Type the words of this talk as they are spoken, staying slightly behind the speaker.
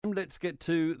time, let's get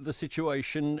to the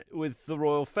situation with the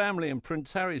royal family and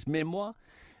Prince Harry's memoir,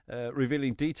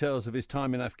 revealing details of his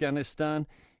time in Afghanistan,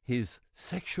 his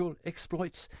sexual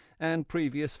exploits and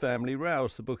previous family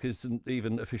rows. The book isn't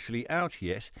even officially out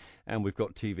yet, and we've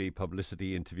got TV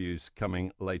publicity interviews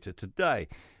coming later today.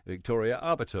 Victoria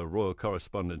Arbiter, royal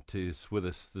correspondent, is with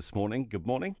us this morning. Good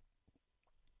morning.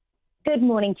 Good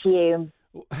morning to you.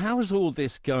 How's all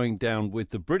this going down with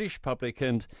the British public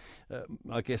and,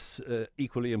 I guess,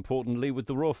 equally importantly, with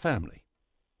the royal family?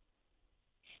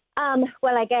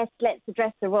 Well, I guess let's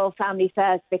address the royal family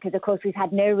first, because, of course, we've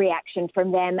had no reaction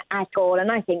from them at all,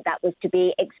 and I think that was to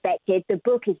be expected. The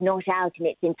book is not out in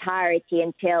its entirety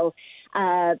until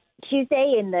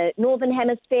Tuesday in the Northern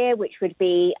Hemisphere, which would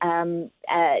be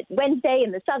Wednesday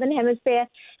in the Southern Hemisphere.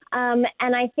 And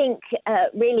I think,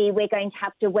 really, we're going to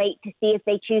have to wait to see if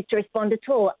they choose to respond at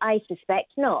all. I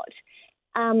suspect not.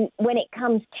 When it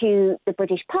comes to the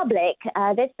British public,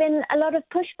 there's been a lot of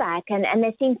pushback, and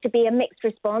there seems to be a mixed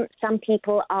response. Some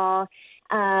people are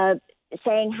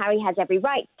saying Harry has every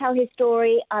right to tell his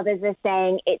story. Others are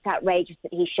saying it's outrageous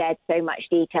that he shared so much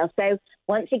detail. So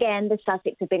once again, the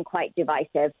Sussex have been quite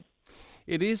divisive.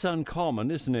 It is uncommon,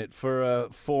 isn't it, for a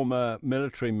former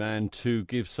military man to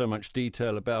give so much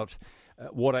detail about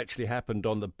what actually happened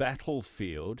on the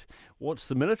battlefield. What's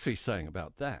the military saying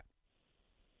about that?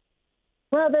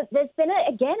 Well, there's been,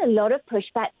 again, a lot of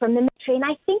pushback from the military, and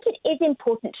I think it is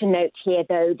important to note here,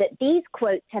 though, that these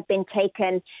quotes have been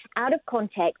taken out of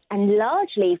context and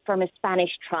largely from a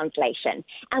Spanish translation.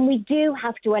 And we do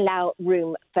have to allow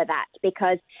room for that,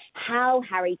 because how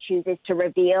Harry chooses to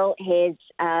reveal his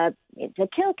it's a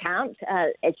kill count,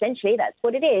 essentially, that's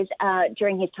what it is,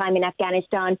 during his time in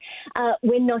Afghanistan,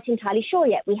 we're not entirely sure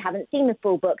yet. We haven't seen the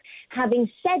full book.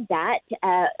 Having said that,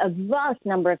 a vast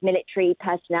number of military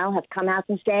personnel have come out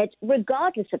and said,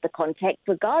 regardless of the context,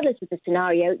 regardless of the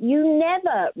scenario, you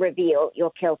never reveal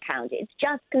your kill count. It's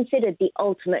just considered the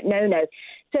ultimate no-no.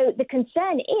 So the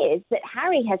concern is that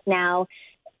Harry has now,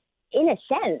 in a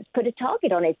sense, put a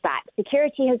target on his back.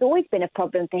 Security has always been a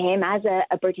problem for him as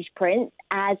a British prince,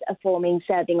 as a former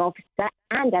serving officer,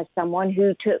 and as someone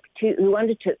who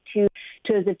undertook two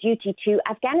tours of duty to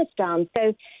Afghanistan.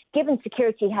 So given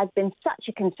security has been such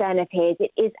a concern of his,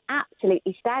 it is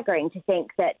absolutely staggering to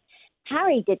think that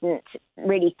Harry didn't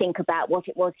really think about what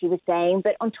it was he was saying,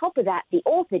 but on top of that, the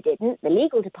author didn't, the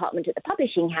legal department at the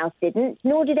publishing house didn't,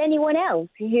 nor did anyone else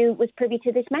who was privy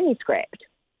to this manuscript.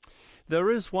 There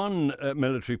is one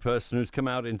military person who's come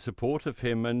out in support of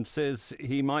him and says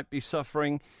he might be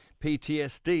suffering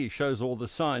PTSD, shows all the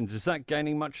signs. Is that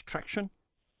gaining much traction?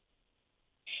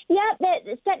 Yeah,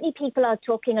 certainly people are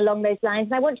talking along those lines.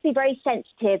 And I want to be very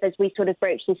sensitive as we sort of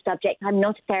broach this subject. I'm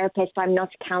not a therapist. I'm not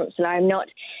a counsellor. I'm not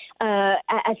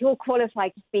at all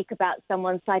qualified to speak about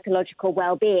someone's psychological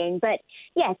well-being. But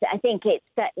yes, I think it's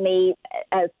certainly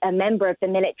a member of the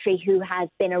military who has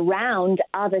been around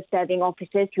other serving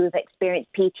officers who have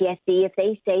experienced PTSD. If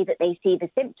they say that they see the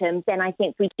symptoms, then I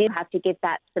think we do have to give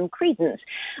that some credence.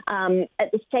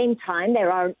 At the same time,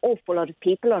 there are an awful lot of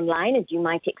people online, as you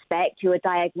might expect, who are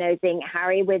diagnosing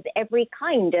Harry with every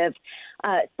kind of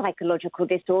psychological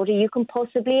disorder you can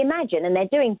possibly imagine. And they're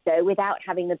doing so without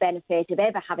having the benefit of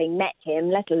ever having met him,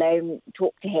 let alone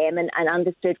talked to him and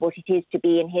understood what it is to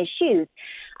be in his shoes.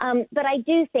 But I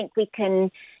do think we can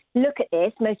look at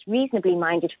this, most reasonably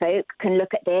minded folk can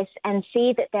look at this and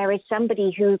see that there is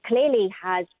somebody who clearly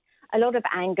has a lot of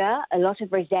anger, a lot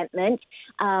of resentment,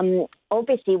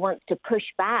 obviously wants to push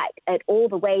back at all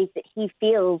the ways that he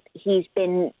feels he's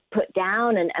been put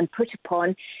down and put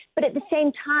upon. But at the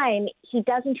same time, he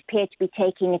doesn't appear to be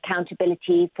taking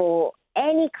accountability for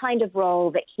any kind of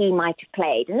role that he might have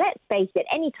played. And let's face it,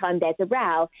 any time there's a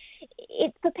row,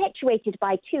 it's perpetuated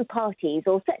by two parties,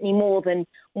 or certainly more than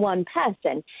one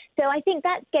person. So I think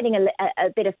that's getting a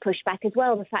bit of pushback as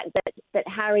well, the fact that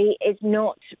Harry is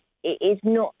not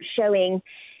showing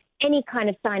any kind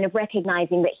of sign of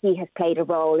recognising that he has played a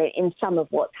role in some of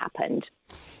what's happened.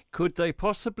 Could they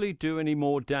possibly do any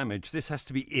more damage? This has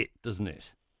to be it, doesn't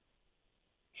it?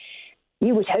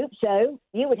 You would hope so.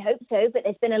 But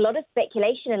there's been a lot of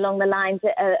speculation along the lines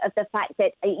of the fact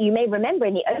that you may remember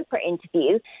in the Oprah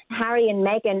interview, Harry and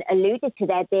Meghan alluded to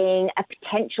there being a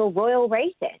potential royal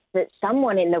racist, that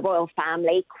someone in the royal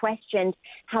family questioned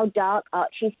how dark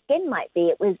Archie's skin might be.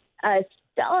 It was a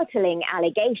startling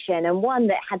allegation, and one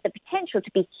that had the potential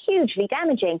to be hugely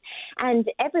damaging. And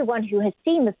everyone who has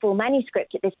seen the full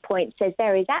manuscript at this point says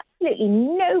there is absolutely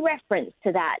no reference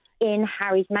to that in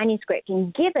Harry's manuscript.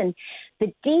 And given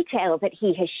the detail that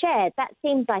he has shared, that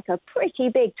seems like a pretty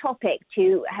big topic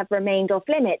to have remained off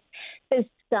limits. So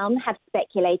some have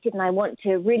speculated, and I want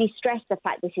to really stress the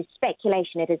fact this is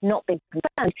speculation, it has not been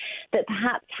confirmed, that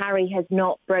perhaps Harry has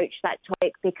not broached that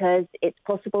topic because it's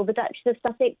possible the Duchess of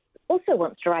Sussex also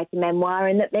wants to write a memoir,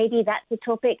 and that maybe that's a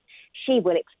topic she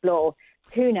will explore.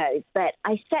 Who knows? But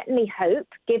I certainly hope,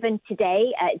 given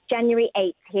today, January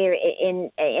 8th here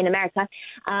in America,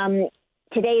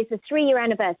 today is the 3-year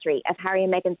anniversary of Harry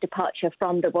and Meghan's departure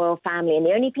from the royal family, and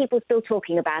the only people still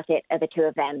talking about it are the two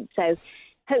of them. So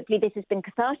hopefully this has been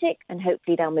cathartic, and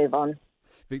hopefully they'll move on.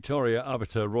 Victoria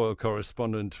Arbiter, royal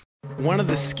correspondent. One of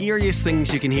the scariest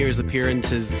things you can hear as a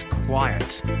parent is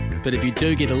quiet. But if you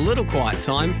do get a little quiet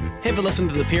time, have a listen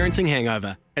to The Parenting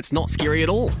Hangover. It's not scary at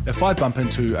all. If I bump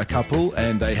into a couple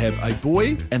and they have a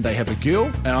boy and they have a girl,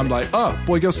 and I'm like, oh,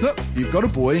 boy, girl, snip. You've got a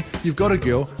boy, you've got a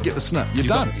girl, get the snip. You're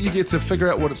done. You get to figure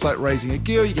out what it's like raising a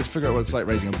girl, you get to figure out what it's like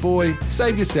raising a boy,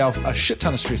 save yourself a shit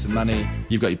ton of stress and money.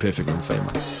 You've got your perfect little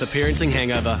family. The Parenting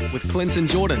Hangover with Clint and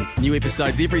Jordan. New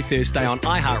episodes every Thursday on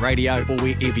iHeartRadio or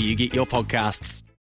wherever you get your podcasts.